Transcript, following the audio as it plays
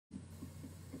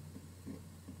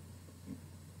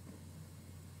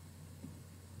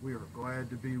We are glad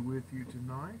to be with you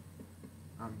tonight.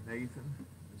 I'm Nathan.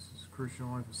 This is Christian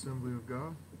Life Assembly of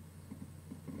God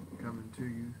coming to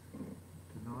you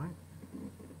tonight.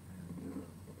 And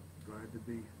glad to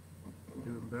be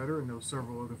doing better. I know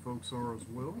several other folks are as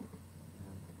well.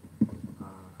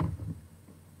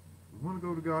 We want to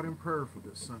go to God in prayer for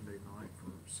this Sunday night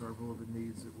for several of the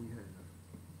needs that we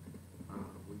have.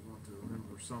 We want to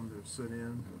remember some that have sent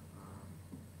in.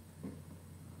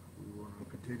 We want to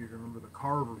continue to remember the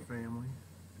Carver family.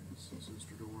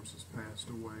 Sister Doris has passed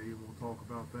away, and we'll talk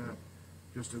about that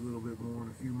just a little bit more in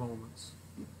a few moments.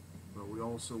 But we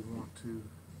also want to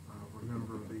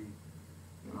remember the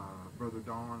Brother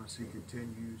Don as he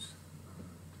continues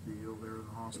to be ill there in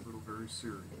the hospital, very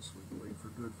serious. We believe for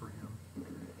good for him.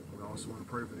 We also want to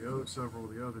pray for several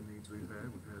of the other needs we've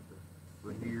had. We've had the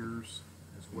Rainiers,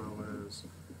 as well as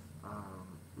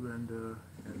Linda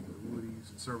and the Woodies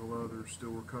and several others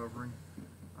still recovering.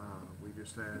 We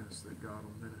just ask that God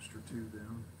will minister to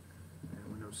them.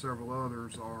 And we know several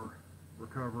others are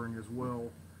recovering as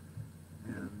well.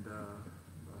 And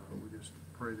we just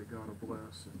pray that God will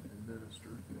bless and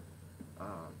minister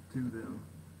to them.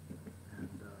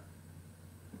 And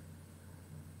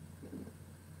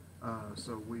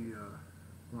so we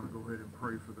want to go ahead and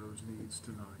pray for those needs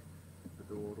tonight, that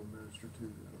the Lord will minister to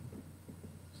them.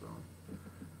 So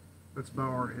let's bow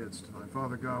our heads tonight.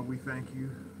 Father God, we thank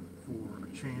you for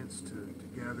a chance to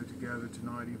gather together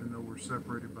tonight, even though we're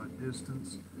separated by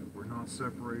distance. We're not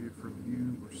separated from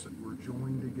you. We're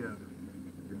joined together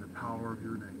in the power of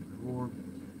your name. And Lord,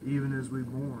 even as we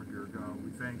mourn, dear God,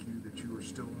 we thank you that you are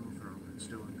still on the throne and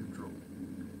still in control.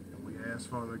 And we ask,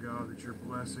 Father God, that your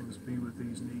blessings be with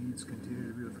these needs. Continue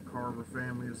to be with the Carver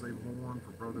family as they mourn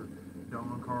for Brother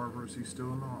Don Carver as he's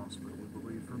still in the hospital. We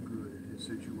believe for good in his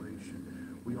situation.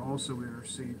 We also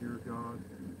intercede, dear God,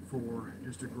 for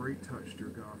just a great touch, dear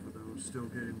God, for those still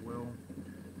getting well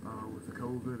with the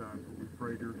COVID. We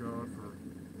pray, dear God, for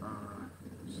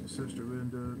Sister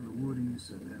Linda and the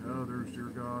Woodies and others, dear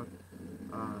God.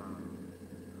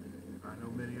 I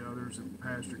know many others that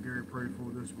Pastor Gary prayed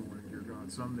for this morning, dear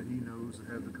God. Some that he knows that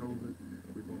have the COVID.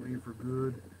 We believe for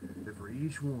good, that for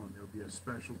each one there'll be a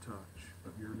special touch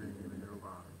of your name in their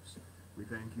lives. We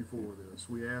thank you for this.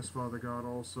 We ask, Father God,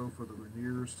 also for the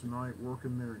Rainiers tonight,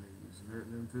 working their needs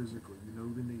and them physically. You know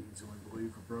the needs, and we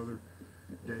believe for Brother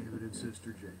David and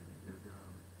Sister Jamie, dear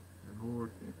God. And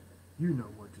Lord, you know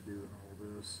what to do in all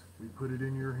this. We put it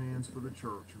in your hands for the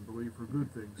church and believe for good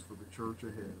things for the church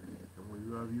ahead. And we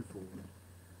love you for it.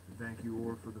 And thank you,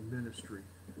 Lord, for the ministry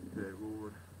that,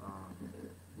 Lord,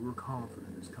 we're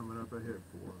confident is coming up ahead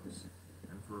for us.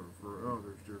 And for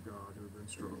others, dear God, who have been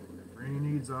struggling. And for any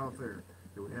needs out there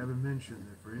that we haven't mentioned,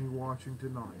 and for any watching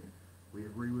tonight, we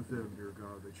agree with them, dear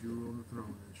God, that you are on the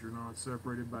throne, that you're not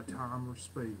separated by time or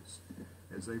space.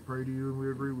 As they pray to you and we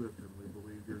agree with them, we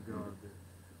believe, dear God, that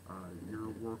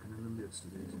you're working in the midst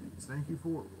of these needs. Thank you for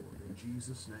it, Lord. In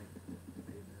Jesus' name,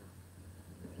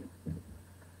 amen.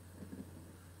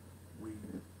 We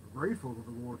are grateful to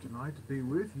the Lord tonight to be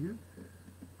with you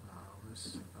on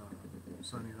this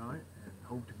Sunday night, and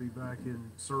hope to be back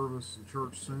in service in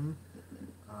church soon.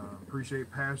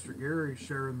 Appreciate Pastor Gary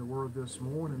sharing the word this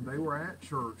morning. They were at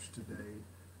church today,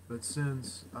 but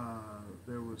since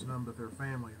there was none but their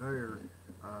family there,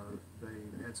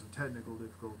 they had some technical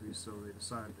difficulties, so they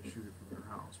decided to shoot it from their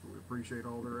house. But we appreciate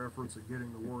all their efforts in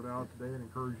getting the word out today, and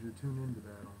encourage you to tune into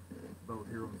that both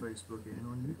here on Facebook and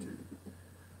on YouTube.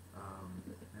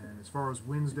 And as far as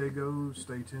Wednesday goes,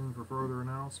 stay tuned for further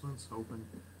announcements. Hoping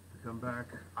to come back.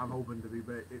 I'm hoping to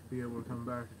be able to come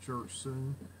back to church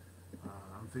soon.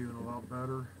 I'm feeling a lot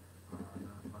better.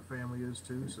 My family is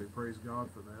too, so praise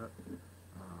God for that.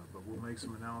 But we'll make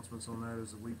some announcements on that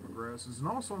as the week progresses. And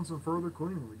also on some further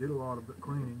cleaning. We did a lot of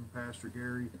cleaning. Pastor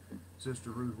Gary,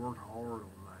 Sister Ruth worked hard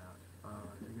on that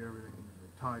to get everything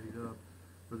tidied up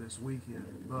for this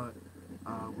weekend. But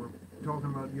we're talking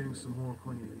about getting some more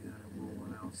cleaning in, and we'll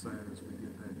announce that as we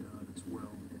get that done as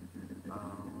well.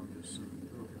 Just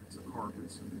looking at some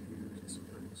carpets and the pews and some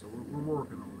things. So we're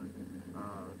working on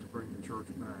it to bring the church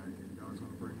back, and God's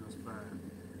going to bring us back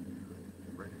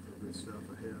and ready for good stuff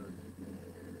ahead.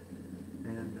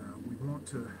 And we want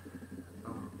to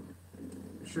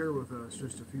share with us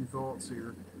just a few thoughts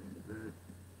here that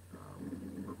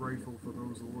we're grateful for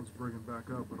those the Lord's bringing back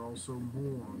up, but also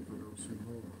mourn for those who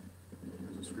mourn,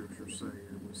 as the scriptures say.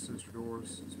 And with Sister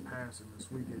Doris' passing this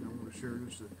weekend, I want to share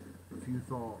just a few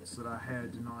thoughts that I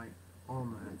had tonight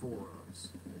on that for us.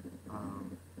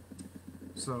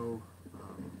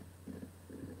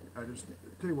 I just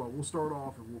tell you what, we'll start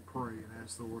off and we'll pray and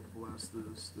ask the Lord to bless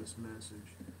this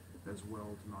message as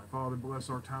well tonight. Father, bless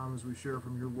our time as we share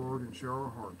from your word and share our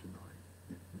heart tonight.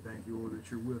 And thank you, Lord, that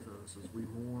you're with us as we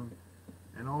mourn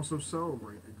and also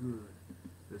celebrate the good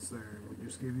that's there. And we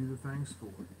just give you the thanks for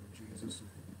it. In Jesus'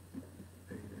 name,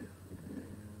 amen.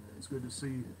 Amen. It's good to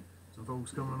see some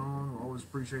folks coming on. We always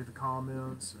appreciate the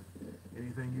comments, and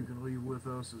anything you can leave with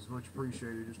us is much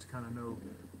appreciated, just to kind of know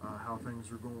how things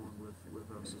are going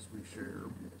with us as we share.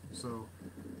 So,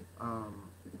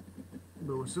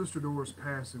 but with Sister Doris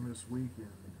passing this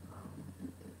weekend,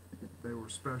 they were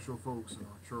special folks in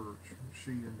our church.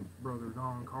 She and Brother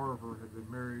Don Carver had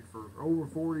been married for over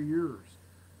 40 years.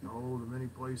 And all over the many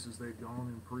places they'd gone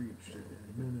and preached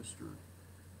and ministered.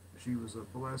 She was a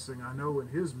blessing, I know, in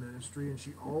his ministry, and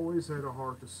she always had a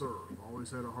heart to serve,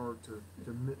 always had a heart to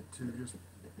just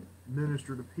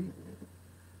minister to people.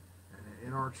 And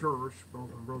in our church,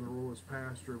 both when Brother Roy was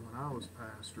pastor and when I was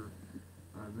pastor,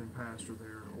 I've been pastor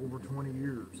there over 20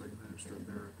 years. They ministered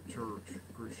there at the church,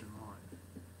 Christian Life.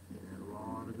 We had a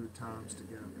lot of good times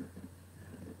together.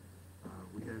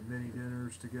 And we had many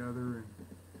dinners together, and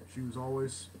she was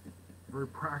always very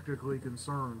practically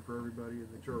concerned for everybody in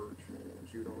the church.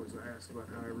 She would always ask about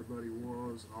how everybody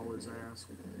was, and always ask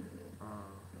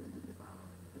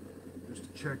just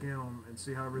to check in on and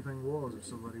see how everything was if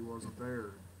somebody wasn't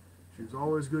there. She was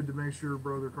always good to make sure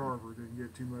Brother Carver didn't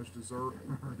get too much dessert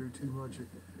or do too much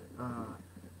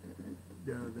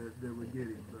that would get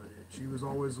him. But she was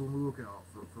always on the lookout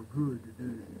for good to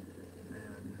do,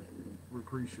 and we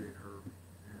appreciate her.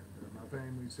 And my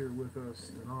family's here with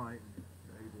us tonight,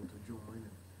 able to join.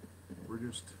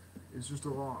 And it's just a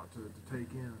lot to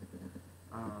take in.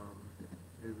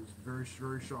 It was very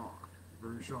shocked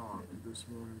this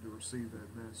morning to receive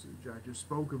that message. I just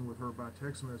spoken with her by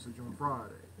text message on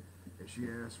Friday, and she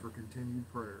asked for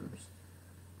continued prayers.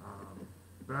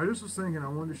 But I just was thinking, I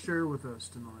wanted to share with us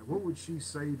tonight, what would she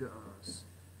say to us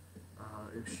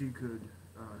if she could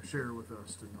share with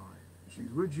us tonight?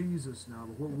 She's with Jesus now,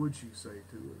 but what would she say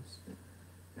to us?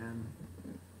 And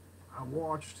I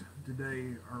watched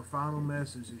today her final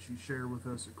message that she shared with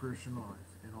us at Christian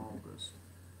Life in August,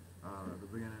 the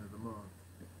beginning of the month,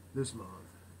 this month,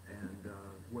 and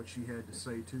what she had to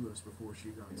say to us before she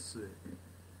got sick.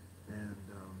 And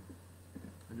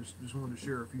I just wanted to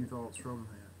share a few thoughts from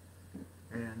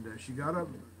that. And she got up,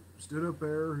 stood up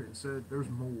there and said, there's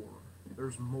more.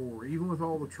 There's more. Even with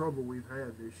all the trouble we've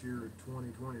had this year in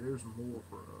 2020, there's more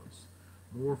for us.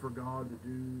 More for God to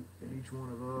do in each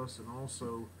one of us, and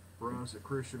also for us at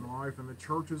Christian Life and the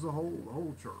church as a whole, the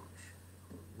whole church,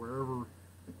 wherever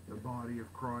the body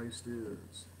of Christ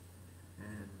is.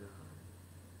 And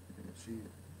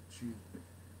she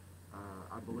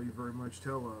I believe very much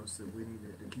tell us that we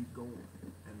needed to keep going.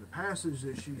 And the passage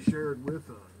that she shared with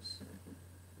us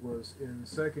was in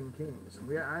 2 Kings. And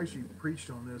we actually preached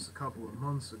on this a couple of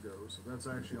months ago, so that's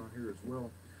actually on here as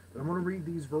well. But I'm going to read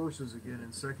these verses again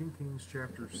in 2 Kings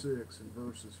chapter 6 and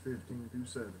verses 15 through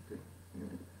 17.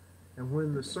 And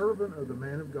when the servant of the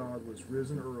man of God was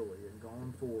risen early and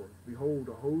gone forth, behold,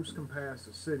 a host compassed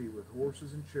the city with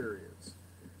horses and chariots.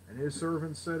 And his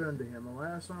servant said unto him,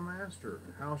 Alas, my master,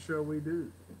 how shall we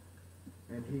do?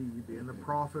 And he, being the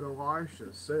prophet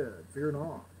Elisha, said, Fear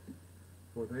not,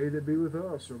 for they that be with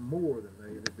us are more than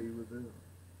they that be with them.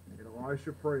 And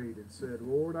Elisha prayed and said,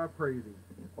 Lord, I pray thee,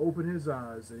 open his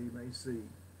eyes that he may see.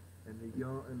 And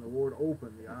the Lord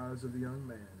opened the eyes of the young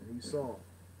man, and he saw.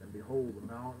 And behold,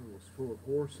 the mountain was full of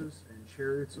horses and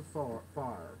chariots of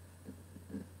fire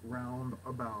round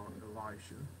about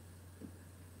Elisha.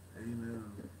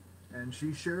 Amen. And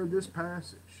she shared this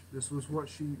passage. This was what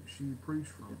she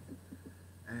preached from.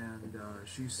 And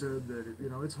she said that,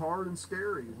 it's hard and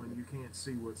scary when you can't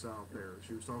see what's out there.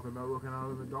 She was talking about looking out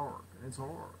in the dark, and it's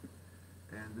hard.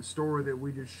 And the story that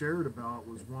we just shared about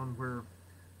was one where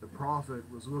the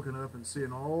prophet was looking up and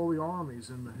seeing all the armies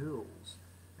in the hills.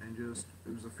 And it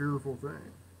was a fearful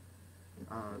thing.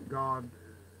 God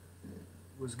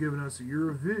was giving us a year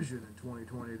of vision in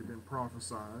 2020 that had been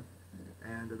prophesied.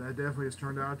 And that definitely has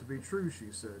turned out to be true,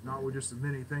 she said. Not with just the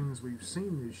many things we've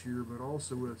seen this year, but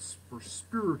also for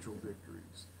spiritual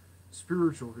victories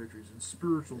and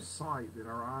spiritual sight, that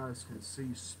our eyes can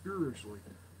see spiritually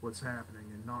what's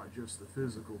happening and not just the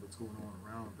physical that's going on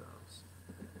around us.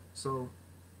 So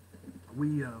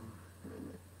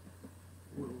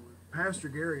Pastor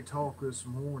Gary talked this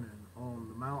morning on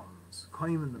the mountains,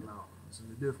 claiming the mountains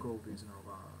and the difficulties in our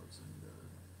lives. And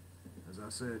as I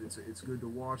said, it's good to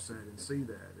watch that and see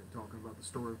that, and talking about the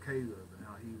story of Caleb and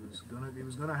how he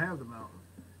was gonna have the mountain.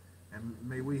 And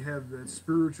may we have that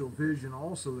spiritual vision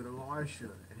also that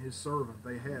Elisha and his servant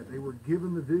they had. They were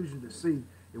given the vision to see.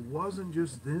 It wasn't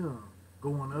just them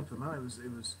going up the mountain.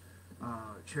 It was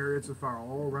chariots of fire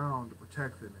all around to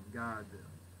protect them and guide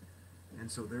them.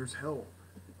 And so there's help.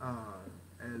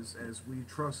 As we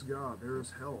trust God, there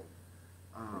is help.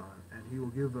 And He will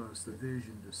give us the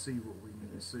vision to see what we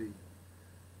need to see.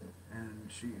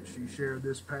 And she shared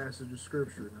this passage of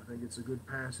Scripture, and I think it's a good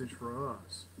passage for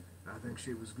us. I think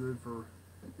she was good for,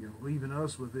 leaving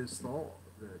us with this thought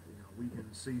that, we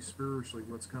can see spiritually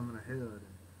what's coming ahead.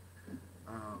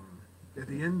 At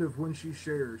the end of when she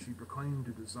shared, she proclaimed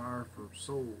a desire for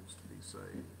souls to be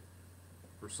saved.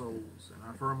 For souls. And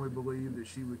I firmly believe that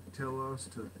she would tell us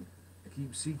to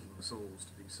keep seeking souls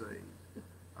to be saved.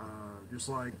 Just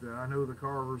like I know the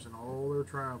Carvers in all their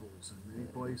travels in many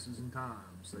places and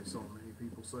times, they saw many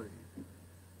people saved.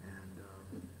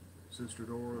 And Sister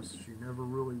Doris, she never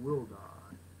really will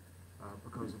die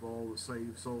because of all the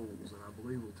saved souls that I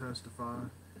believe will testify,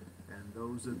 and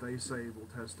those that they save will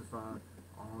testify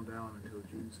on down until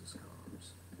Jesus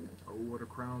comes. Oh, what a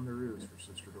crown there is for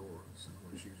Sister Doris and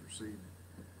what she's receiving.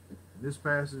 And this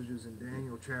passage is in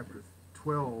Daniel chapter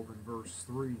 12 and verse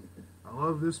 3. I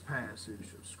love this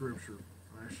passage of Scripture.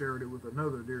 I shared it with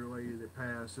another dear lady that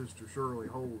passed, Sister Shirley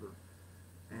Holder.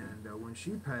 And when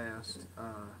she passed,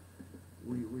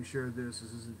 we shared this.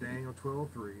 This is in Daniel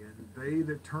 12:3. And they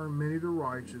that turn many to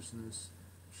righteousness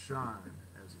shine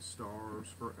as the stars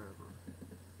forever.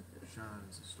 Shine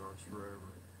as the stars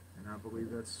forever. And I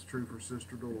believe that's true for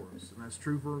Sister Doris. And that's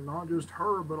true for not just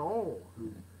her, but all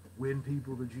who win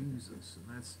people to Jesus.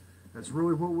 And that's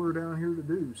really what we're down here to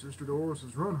do. Sister Doris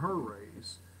has run her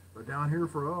race, but down here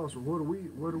for us, what are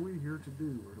we here to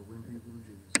do? We're to win people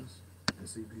to Jesus and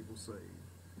see people saved.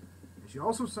 And she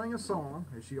also sang a song,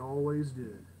 as she always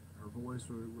did. Her voice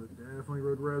would definitely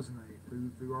resonate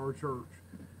through our church.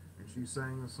 And she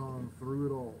sang the song Through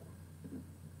It All.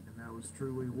 And that was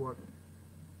truly what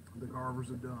the Carvers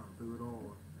had done through it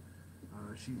all.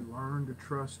 She learned to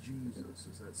trust Jesus,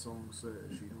 as that song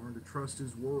says. She learned to trust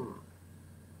His Word.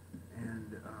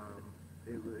 And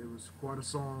it was quite a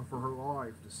song for her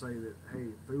life to say that, hey,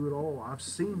 through it all, I've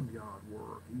seen God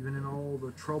work, even in all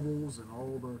the troubles and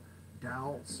all the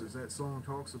doubts, as that song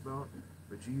talks about.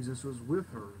 But Jesus was with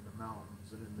her in the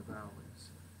mountains and in the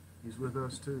valleys. He's with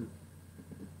us too.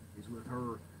 He's with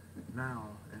her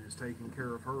now and is taking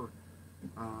care of her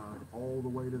all the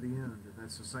way to the end. And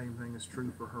that's the same thing is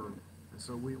true for her. And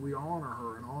so we honor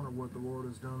her and honor what the Lord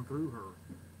has done through her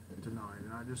tonight.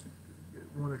 And I just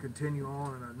want to continue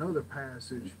on in another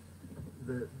passage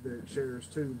that shares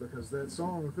too, because that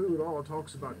song Through It All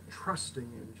talks about trusting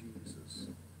in Jesus.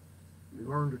 We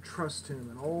learn to trust Him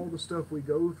in all the stuff we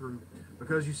go through,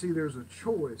 because you see there's a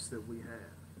choice that we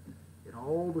have. In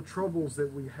all the troubles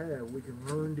that we have, we can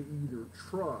learn to either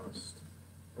trust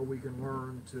or we can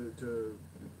learn to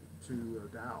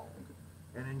doubt.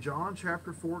 And in John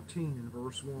chapter 14 in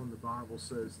verse 1, the Bible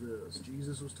says this.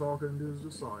 Jesus was talking to His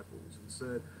disciples and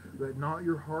said, "Let not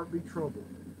your heart be troubled.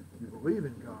 You believe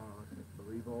in God,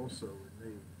 believe also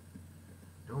in me."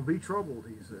 Don't be troubled,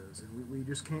 He says. And we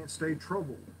just can't stay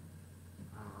troubled.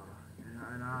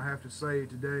 And I have to say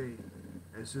today,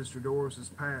 as Sister Doris has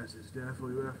passed, it's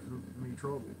definitely left me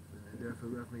troubled. And it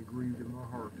definitely left me grieved in my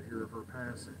heart to hear of her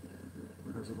passing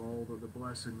because of all the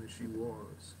blessing that she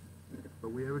was. But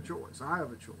we have a choice. I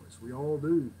have a choice. We all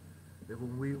do. That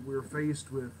when we're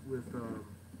faced with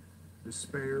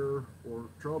despair or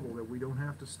trouble, that we don't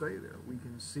have to stay there. We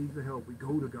can seek the help. We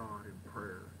go to God in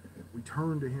prayer. We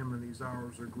turn to Him in these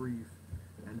hours of grief,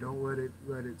 and don't let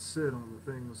it sit on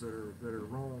the things that are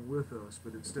wrong with us,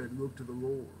 but instead look to the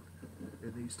Lord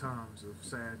in these times of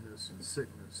sadness and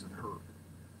sickness and hurt.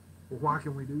 Well, why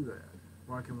can we do that?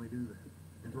 Why can we do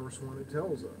that? In verse 1 it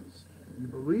tells us, you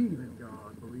believe in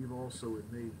God, believe also in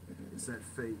me. It's that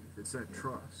faith, it's that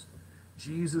trust.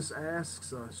 Jesus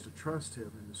asks us to trust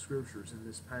Him in the Scriptures in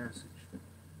this passage.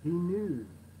 He knew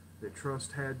that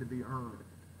trust had to be earned,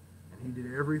 and He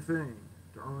did everything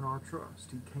to earn our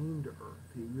trust. He came to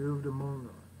earth. He lived among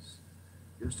us,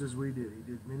 just as we did.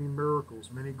 He did many miracles,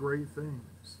 many great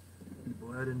things. He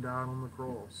bled and died on the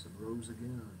cross and rose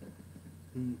again.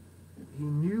 He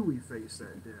knew we faced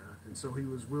that death, and so He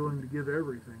was willing to give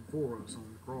everything for us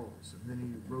on the cross. And then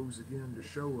He rose again to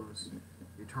show us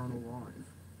eternal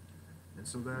life. And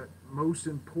so that most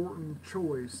important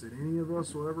choice that any of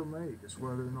us will ever make is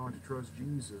whether or not to trust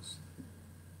Jesus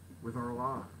with our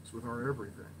lives, with our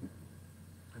everything.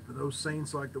 And for those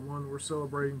saints like the one we're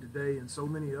celebrating today and so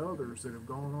many others that have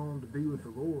gone on to be with the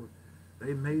Lord,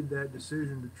 they made that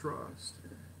decision to trust.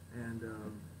 And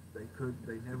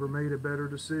they never made a better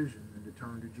decision than to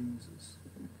turn to Jesus.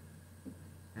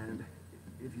 And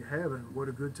if you haven't, what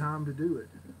a good time to do it.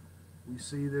 We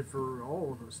see that for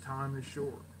all of us, time is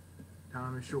short.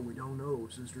 Time is short. We don't know.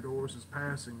 Sister Doris's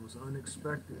passing was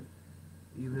unexpected.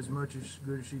 Even as much as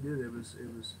good as she did, it was,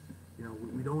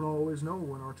 we don't always know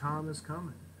when our time is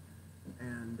coming.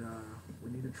 And we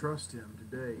need to trust him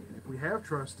today. And if we have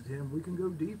trusted him, we can go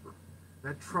deeper.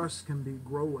 That trust can be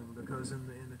growing, because in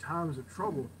the times of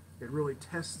trouble, it really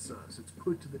tests us. It's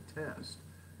put to the test,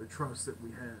 the trust that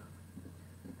we have.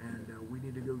 And we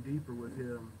need to go deeper with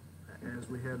him as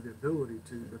we have the ability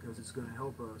to, because it's going to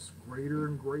help us greater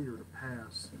and greater to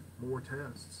pass more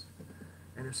tests.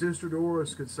 And if Sister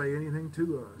Doris could say anything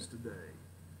to us today,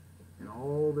 in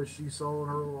all that she saw in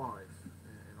her life,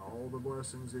 and all the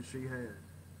blessings that she had,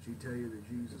 she'd tell you that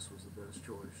Jesus was the best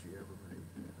choice she ever made.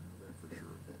 I know that for sure.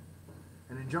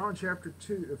 And in John chapter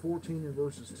 14 and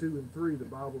verses 2 and 3, the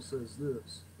Bible says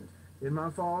this: "In my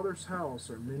Father's house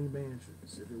are many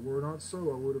mansions. If it were not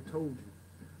so, I would have told you.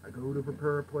 I go to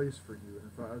prepare a place for you.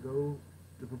 And if I go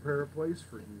to prepare a place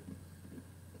for you,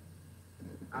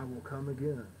 I will come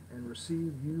again and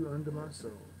receive you unto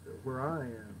myself, that where I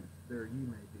am, there ye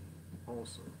may be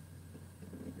also."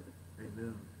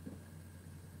 Amen.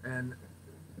 And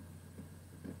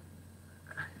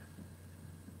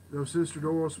though Sister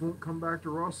Doris won't come back to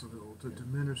Russellville to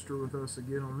minister with us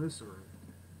again on this earth,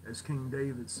 as King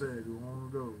David said long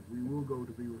ago, we will go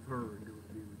to be with her and go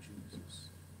to be with Jesus.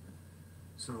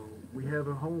 So we have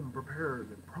a home prepared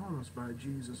and promised by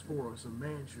Jesus for us, a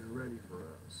mansion ready for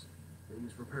us, that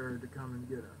he's prepared to come and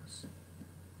get us.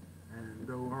 And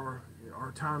though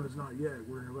our time is not yet,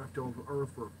 we're left on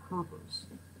earth for a purpose,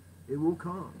 it will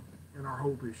come, and our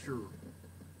hope is sure.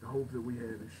 The hope that we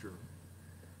have is sure.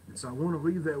 And so I want to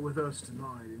leave that with us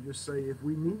tonight and just say, if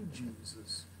we need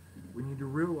Jesus, we need to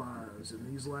realize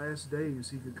in these last days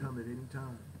he could come at any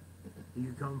time. He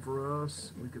could come for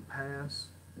us, we could pass,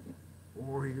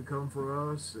 or he could come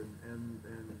for us, and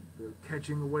the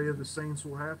catching away of the saints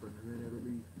will happen, and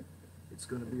then it's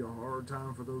going to be a hard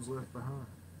time for those left behind.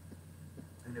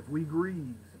 And if we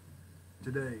grieve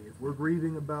today, if we're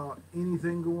grieving about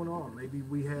anything going on, maybe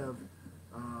we have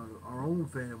our own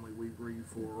family we grieve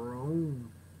for, our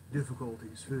own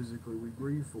difficulties physically we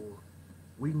grieve for,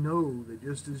 we know that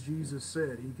just as Jesus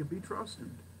said, he can be trusted.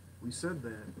 We said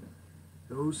that.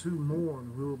 Those who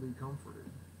mourn will be comforted.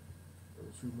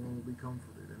 Those who mourn will be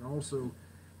comforted. And also,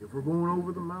 if we're going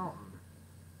over the mountain,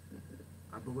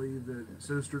 I believe that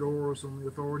Sister Doris, on the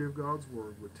authority of God's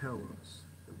word, would tell us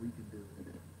that we can do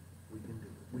it. We can do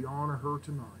it. We honor her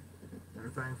tonight and are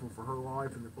thankful for her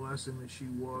life and the blessing that she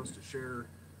was to share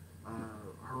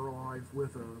her life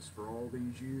with us for all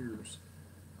these years.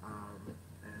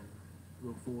 And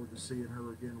look forward to seeing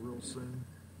her again real soon.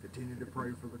 Continue to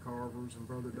pray for the Carvers and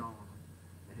Brother Don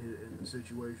and the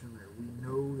situation there. We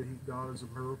know that God is a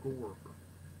miracle worker,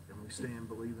 and we stand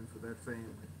believing for that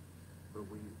family. But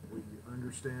we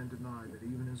understand tonight that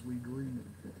even as we grieve,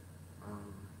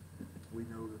 we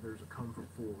know that there's a comfort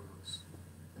for us.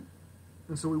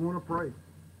 And so we want to pray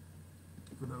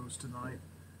for those tonight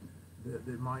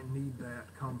that might need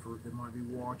that comfort, that might be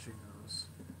watching us.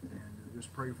 And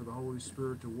just pray for the Holy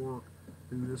Spirit to work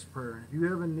through this prayer. And if you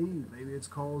have a need, maybe it's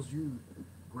caused you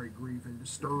great grief and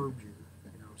disturbed you.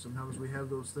 Sometimes we have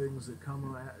those things that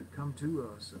come to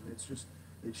us, and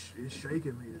it's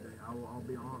shaking me today. I'll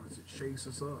be honest, it shakes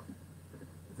us up.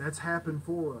 If that's happened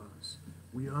for us,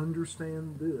 we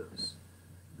understand this,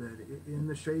 that in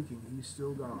the shaking, he's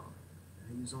still God,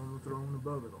 and he's on the throne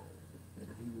above it all, and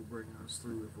he will bring us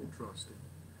through if we'll trust him.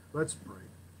 Let's pray.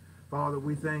 Father,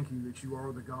 we thank you that you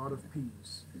are the God of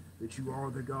peace, that you are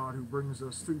the God who brings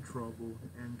us through trouble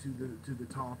and to the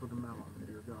top of the mountain,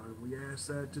 dear God. And we ask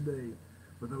that today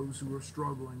for those who are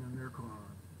struggling in their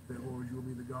climb, that, Lord, you'll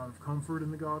be the God of comfort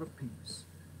and the God of peace.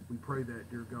 We pray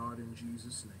that, dear God, in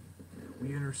Jesus' name.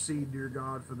 We intercede, dear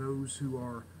God, for those who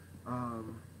are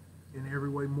in every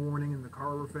way mourning in the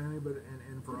Carver family,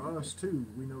 and for us, too.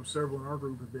 We know several in our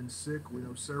group have been sick. We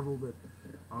know several that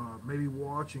maybe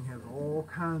watching have all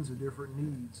kinds of different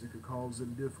needs that could cause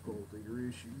them difficulty or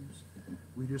issues.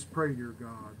 We just pray, dear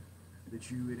God, that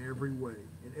you in every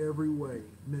way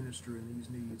minister in these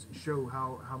needs and show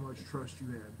how much trust you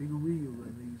have. Be real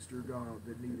in these, dear God,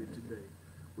 that need it today.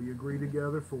 We agree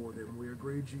together for them. We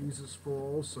agree, Jesus, for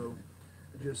also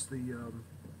just the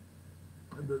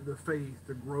faith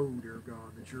to grow, dear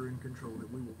God, that you're in control,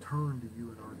 that we will turn to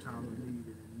you in our time of need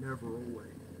and never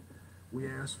away. We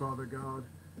ask, Father God,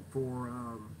 for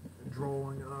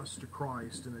drawing us to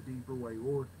Christ in a deeper way.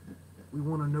 Lord, we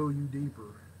want to know you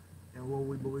deeper. And Lord,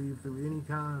 we believe through any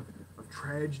kind of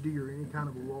tragedy or any kind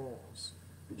of loss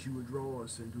that you would draw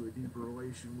us into a deeper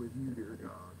relation with you, dear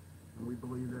God. And we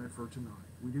believe that for tonight.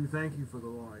 We do thank you for the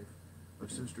life of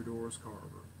Sister Doris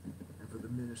Carver. And for the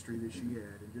ministry that she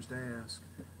had, and just ask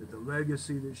that the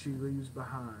legacy that she leaves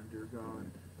behind, dear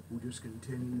God, will just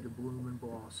continue to bloom and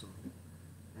blossom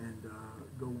and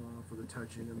go on for the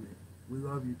touching of me. We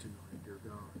love you tonight, dear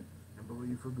God, and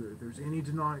believe for good. If there's any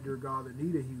tonight, dear God, that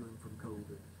need a healing from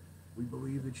COVID, we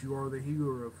believe that you are the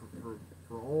healer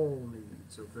for all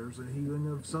needs. So if there's a healing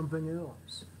of something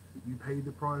else, you paid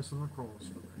the price on the cross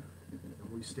for that.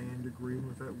 And we stand agreeing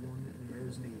with that one that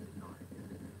has need tonight in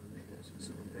the name of Jesus.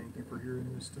 So we thank you for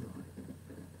hearing this tonight.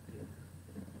 Amen.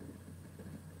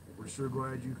 We're so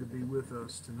glad you could be with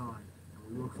us tonight. And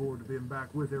we look forward to being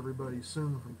back with everybody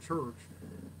soon from church.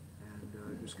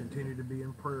 And just continue to be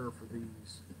in prayer for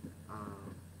these.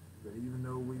 That even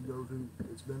though we go through,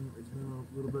 it's been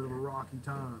a little bit of a rocky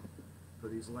time for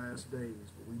these last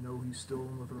days, but we know He's still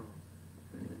on the throne,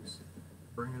 and He's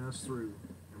bringing us through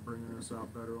and bringing us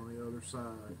out better on the other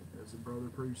side. As the brother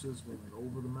preached this morning,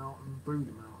 over the mountain, through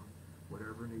the mountain,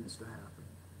 whatever needs to happen.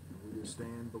 And we just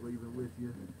stand believing with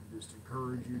you, and just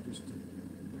encourage you just to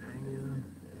hang in and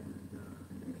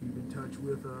keep in touch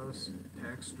with us.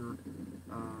 Text or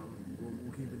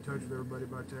we'll keep in touch with everybody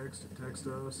by text. Text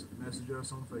us, message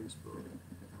us on Facebook,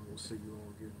 and we'll see you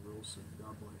all again real soon.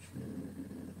 God bless you.